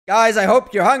Guys, I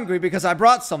hope you're hungry because I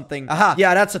brought something. Aha.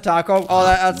 Yeah, that's a taco. Oh,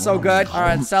 that's so good. All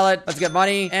right, sell it. Let's get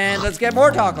money and let's get more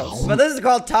tacos. But this is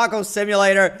called Taco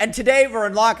Simulator. And today we're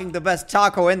unlocking the best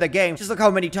taco in the game. Just look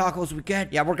how many tacos we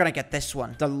get. Yeah, we're gonna get this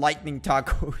one. The lightning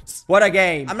tacos. What a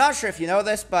game. I'm not sure if you know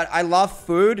this, but I love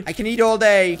food. I can eat all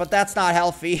day, but that's not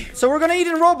healthy. So we're gonna eat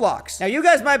in Roblox. Now, you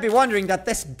guys might be wondering that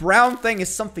this brown thing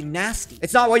is something nasty.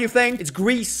 It's not what you think. It's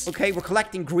grease. Okay, we're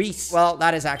collecting grease. Well,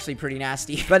 that is actually pretty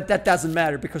nasty. But that doesn't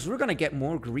matter because we're gonna get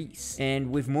more grease. And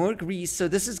with more grease, so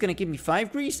this is gonna give me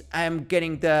 5 grease. I'm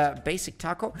getting the basic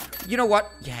taco. You know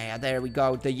what? Yeah, there we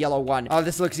go. The yellow one. Oh,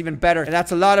 this looks even better. And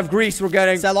that's a lot of grease we're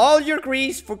getting. Sell all your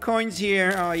grease for coins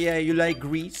here. Oh, yeah, you like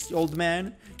grease, old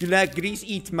man? You like grease?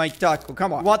 Eat my taco.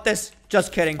 Come on. Want this?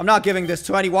 Just kidding. I'm not giving this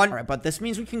to anyone. All right, but this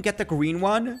means we can get the green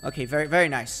one. Okay, very, very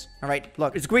nice. All right,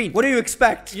 look, it's green. What do you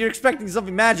expect? You're expecting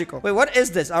something magical. Wait, what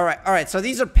is this? All right. So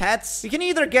these are pets. We can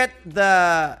either get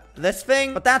this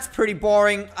thing, but that's pretty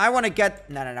boring. I want to get...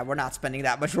 No. We're not spending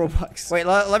that much Robux. Wait,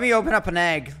 let me open up an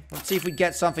egg. Let's see if we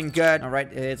get something good. All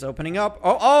right, it's opening up.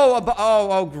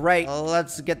 Oh, great.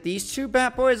 Let's get these 2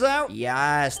 bad boys out.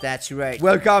 Yes, that's right.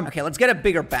 Welcome. Okay, let's get a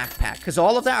bigger backpack because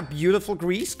all of that beautiful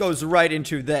grease goes right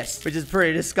into this, which is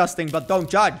pretty disgusting, but don't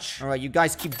judge. All right, you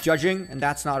guys keep judging, and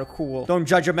that's not cool. Don't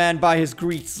judge a man by his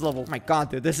grease level. Oh my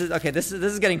god, dude, this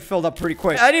is getting filled up pretty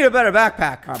quick. I need a better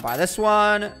backpack. All right, buy this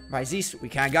one. Buy these. We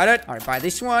can't get it. All right, buy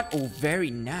this one. Oh, very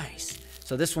nice.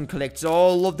 So this one collects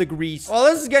all of the grease. Well,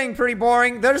 this is getting pretty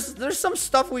boring. There's some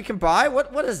stuff we can buy.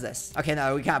 What is this? Okay,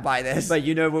 no, we can't buy this. But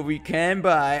you know what we can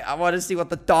buy? I want to see what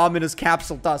the Dominus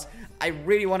capsule does. I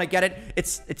really want to get it.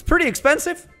 It's pretty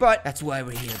expensive, but that's why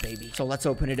we're here, baby. So let's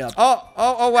open it up.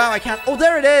 Oh, wow, I can't. Oh,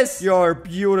 there it is. You're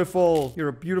beautiful. You're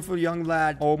a beautiful young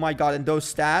lad. Oh my god, and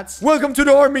those stats. Welcome to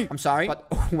the army. I'm sorry, but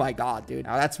oh my god, dude.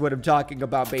 Now that's what I'm talking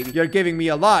about, baby. You're giving me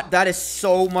a lot. That is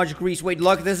so much grease. Wait,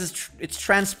 look, it's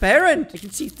transparent. I can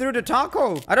see through the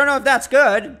taco. I don't know if that's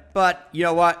good, but you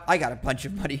know what? I got a bunch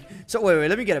of money. So wait,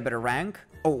 let me get a better rank.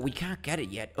 Oh, we can't get it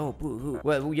yet. Oh, boo-hoo.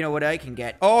 Well, you know what I can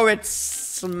get? Oh, it's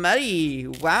smelly.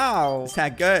 Wow. Is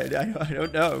that good? I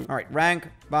don't know. All right, rank.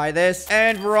 Buy this.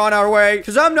 And we're on our way.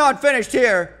 Because I'm not finished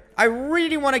here. I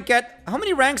really want to get... How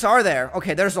many ranks are there?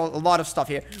 Okay, there's a lot of stuff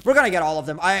here. We're going to get all of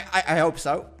them. I hope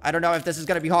so. I don't know if this is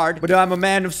going to be hard. But I'm a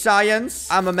man of science.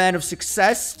 I'm a man of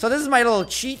success. So this is my little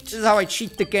cheat. This is how I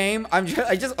cheat the game.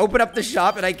 I just open up the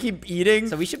shop and I keep eating.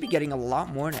 So we should be getting a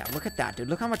lot more now. Look at that, dude.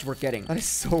 Look how much we're getting. That is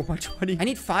so much money. I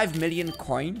need 5 million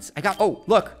coins. Oh,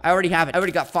 look. I already have it. I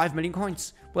already got 5 million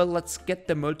coins. Well, let's get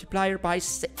the multiplier by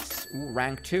 6. Ooh,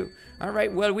 rank 2. All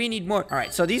right, well, we need more. All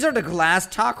right, so these are the glass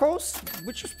tacos,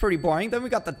 which is pretty boring. Then we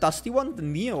got the dusty one, the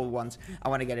neon ones. I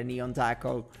want to get a neon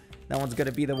taco. That one's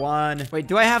gonna be the one. Wait,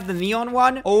 do I have the neon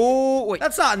one? Oh, wait,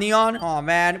 that's not neon. Oh,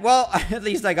 man. Well, at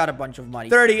least I got a bunch of money.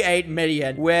 38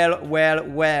 million. Well.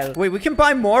 Wait, we can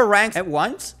buy more ranks at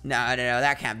once? No,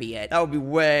 that can't be it. That would be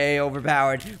way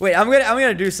overpowered. Wait, I'm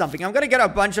gonna do something. I'm gonna get a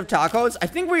bunch of tacos. I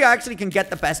think we actually can get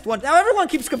the best one. Now, everyone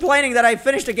keeps complaining that I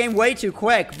finished the game way too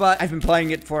quick, but I've been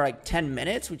playing it for like 10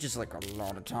 minutes, which is like a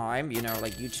lot of time. You know,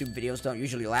 like YouTube videos don't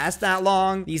usually last that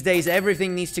long. These days,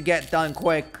 everything needs to get done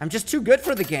quick. I'm just too good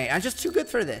for the game. I'm just too good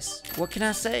for this. What can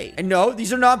I say? And no,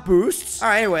 these are not boosts. All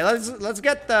right, anyway, let's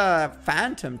get the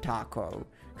phantom taco.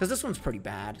 Because this one's pretty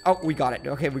bad. Oh, we got it.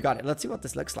 Okay, we got it. Let's see what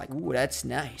this looks like. Ooh, that's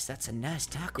nice. That's a nice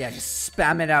taco. Yeah, just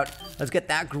spam it out. Let's get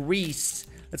that grease.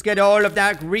 Let's get all of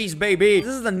that grease, baby.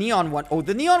 This is the neon one. Oh,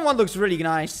 the neon one looks really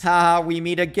nice. Haha, we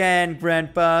meet again,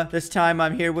 Grandpa. This time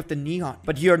I'm here with the neon.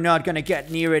 But you're not gonna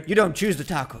get near it. You don't choose the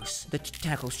tacos. The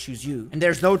tacos choose you. And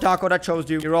there's no taco that chose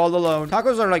you. You're all alone.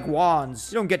 Tacos are like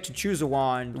wands. You don't get to choose a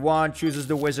wand. The wand chooses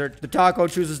the wizard. The taco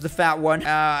chooses the fat one.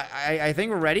 I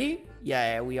think we're ready.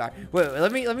 Yeah, we are. Wait,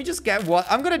 let me just get what?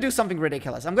 I'm gonna do something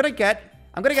ridiculous. I'm gonna get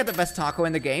the best taco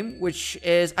in the game, which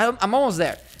is... I'm almost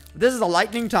there. This is a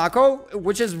lightning taco,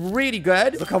 which is really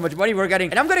good. Look how much money we're getting.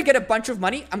 And I'm gonna get a bunch of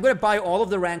money. I'm gonna buy all of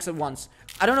the ranks at once.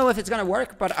 I don't know if it's gonna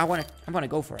work, but I'm gonna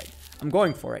go for it. I'm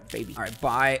going for it, baby. All right,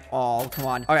 buy all. Come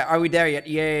on. All right, are we there yet?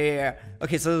 Yeah.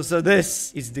 Okay, so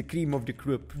this is the cream of the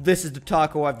crop. This is the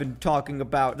taco I've been talking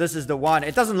about. This is the one.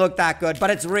 It doesn't look that good, but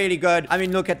it's really good. I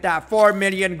mean, look at that. 4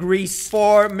 million grease.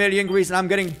 4 million grease, and I'm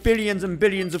getting billions and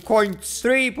billions of coins.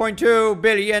 3.2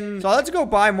 billion. So let's go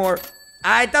buy more.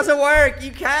 It doesn't work.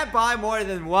 You can't buy more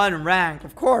than one rank,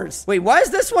 of course. Wait, why is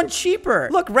this one cheaper?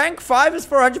 Look, rank 5 is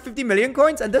 450 million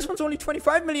coins, and this one's only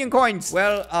 25 million coins.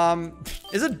 Well,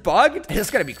 is it bugged?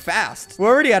 It's gonna be fast. We're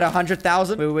already at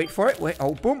 100,000. Wait for it. Wait,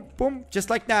 oh, boom.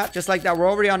 Just like that. We're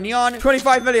already on neon.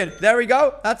 25 million. There we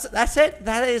go. That's it.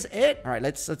 That is it. All right,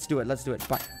 let's do it.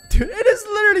 Bye. Dude, it is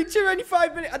literally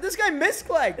 295 million. This guy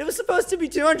misclicked. It was supposed to be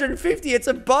 250. It's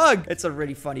a bug. It's a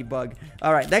really funny bug.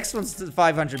 All right, next one's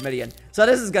 500 million. So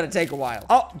this is gonna take a while.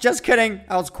 Oh, just kidding.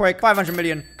 That was quick. 500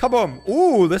 million. Kaboom.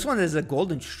 Ooh, this one is a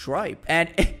golden stripe. And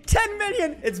 10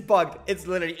 million. It's bugged. It's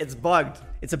bugged.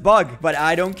 It's a bug, but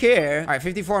I don't care. All right,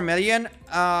 54 million.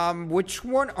 Which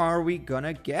one are we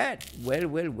gonna get? Well.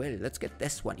 Let's get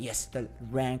this one. Yes, the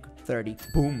rank 30.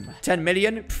 Boom. 10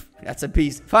 million. Pff, that's a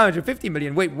piece. 550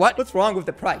 million. Wait, what? What's wrong with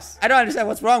the price? I don't understand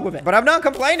what's wrong with it. But I'm not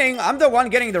complaining. I'm the one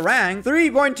getting the rank.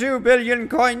 3.2 billion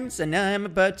coins. And I'm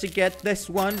about to get this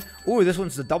one. Ooh, this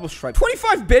one's the double stripe.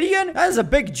 25 billion? That is a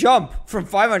big jump from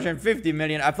 550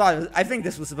 million. I think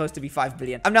this was supposed to be 5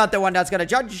 billion. I'm not the one that's gonna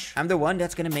judge. I'm the one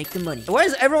that's gonna make the money. Why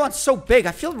is everyone so big?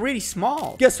 I feel really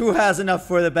small. Guess who has enough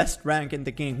for the best rank in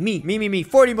the game? Me.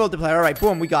 40 multiplier. All right,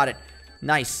 boom, we got it.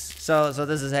 Nice. So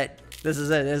this is it. This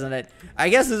is it, isn't it? I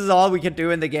guess this is all we can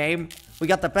do in the game. We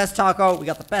got the best taco. We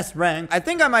got the best rank. I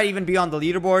think I might even be on the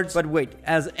leaderboards. But wait,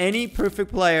 as any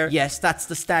perfect player, yes, that's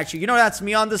the statue. You know that's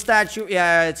me on the statue?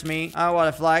 Yeah, it's me. Oh, what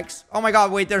a flex. Oh my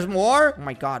god, wait, there's more? Oh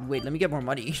my god, wait, let me get more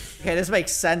money. Okay, this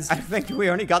makes sense. I think we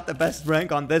only got the best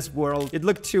rank on this world. It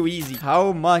looked too easy.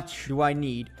 How much do I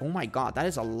need? Oh my god, that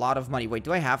is a lot of money. Wait,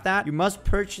 do I have that? You must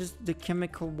purchase the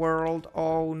chemical world.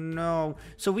 Oh no.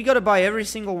 So we gotta buy every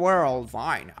single world.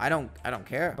 Fine. I don't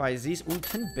care. Buy these. Ooh,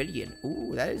 10 billion.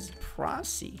 Ooh, that is pricey.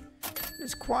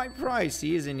 It's quite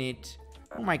pricey, isn't it?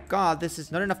 Oh my god, this is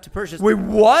not enough to purchase. Wait,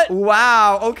 what?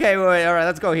 Wow. Okay, wait, all right,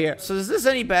 let's go here. So is this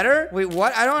any better? Wait,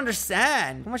 what? I don't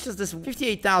understand. How much is this?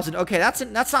 58,000. Okay, that's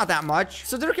not that much.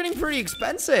 So they're getting pretty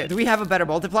expensive. Do we have a better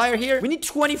multiplier here? We need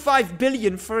 25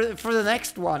 billion for the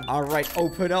next one. All right,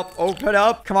 open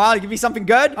up. Come on, give me something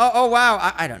good. Oh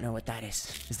wow. I don't know what that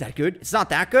is. Is that good? It's not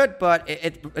that good, but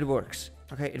it works.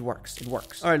 Okay, it works.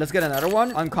 All right, let's get another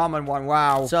one. Uncommon one.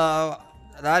 Wow. So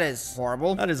that is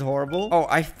horrible. Oh,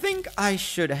 I think I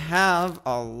should have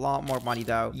a lot more money,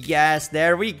 though. Yes,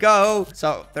 there we go.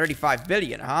 So, 35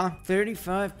 billion, huh?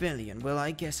 35 billion. Well,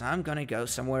 I guess I'm gonna go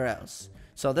somewhere else.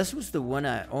 So, this was the one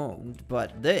I owned,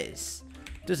 but this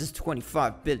is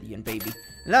 25 billion, baby.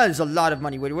 And that is a lot of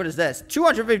money. Wait, what is this?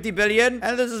 250 billion?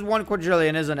 And this is 1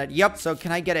 quadrillion, isn't it? Yep. So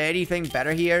can I get anything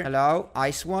better here? Hello?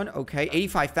 Ice one? Okay.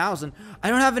 85,000. I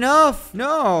don't have enough.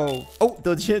 No. Oh,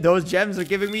 those gems are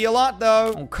giving me a lot,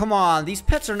 though. Oh, come on. These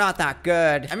pets are not that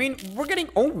good. I mean, we're getting...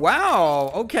 Oh,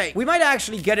 wow. Okay. We might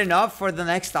actually get enough for the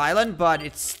next island, but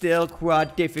it's still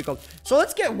quite difficult. So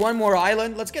let's get one more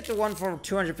island. Let's get the one for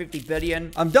 250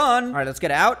 billion. I'm done. All right, let's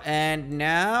get out. And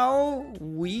now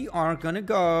we are gonna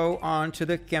go on to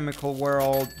the chemical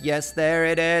world. Yes, there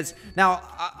it is. Now,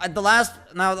 the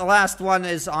last one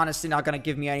is honestly not gonna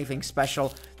give me anything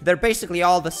special. They're basically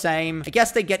all the same. I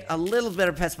guess they get a little bit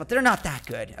of pets, but they're not that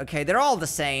good. Okay, they're all the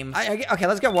same. Okay,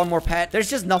 let's get one more pet.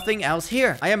 There's just nothing else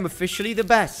here. I am officially the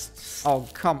best. Oh,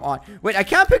 come on. Wait, I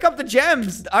can't pick up the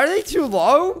gems. Are they too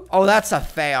low? Oh, that's a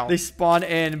fail. They spawn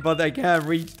in, but I can't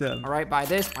reach them. All right, buy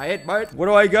this. Buy it. What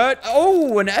do I get?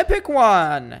 Oh, an epic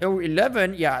one. Oh,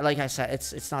 11. Yeah, like I said,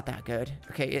 it's not that good.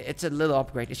 Okay, it's a little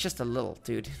upgrade. It's just a little,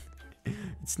 dude.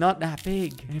 It's not that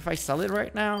big. And if I sell it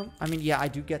right now, I mean, yeah, I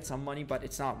do get some money, but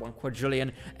it's not 1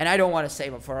 quadrillion. And I don't want to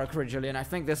save up for a quadrillion. I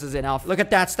think this is enough. Look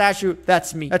at that statue.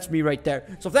 That's me. That's me right there.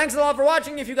 So thanks a lot for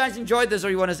watching. If you guys enjoyed this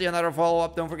or you want to see another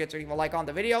follow-up, don't forget to leave a like on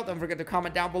the video. Don't forget to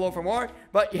comment down below for more.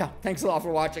 But yeah, thanks a lot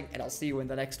for watching, and I'll see you in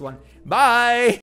the next one. Bye!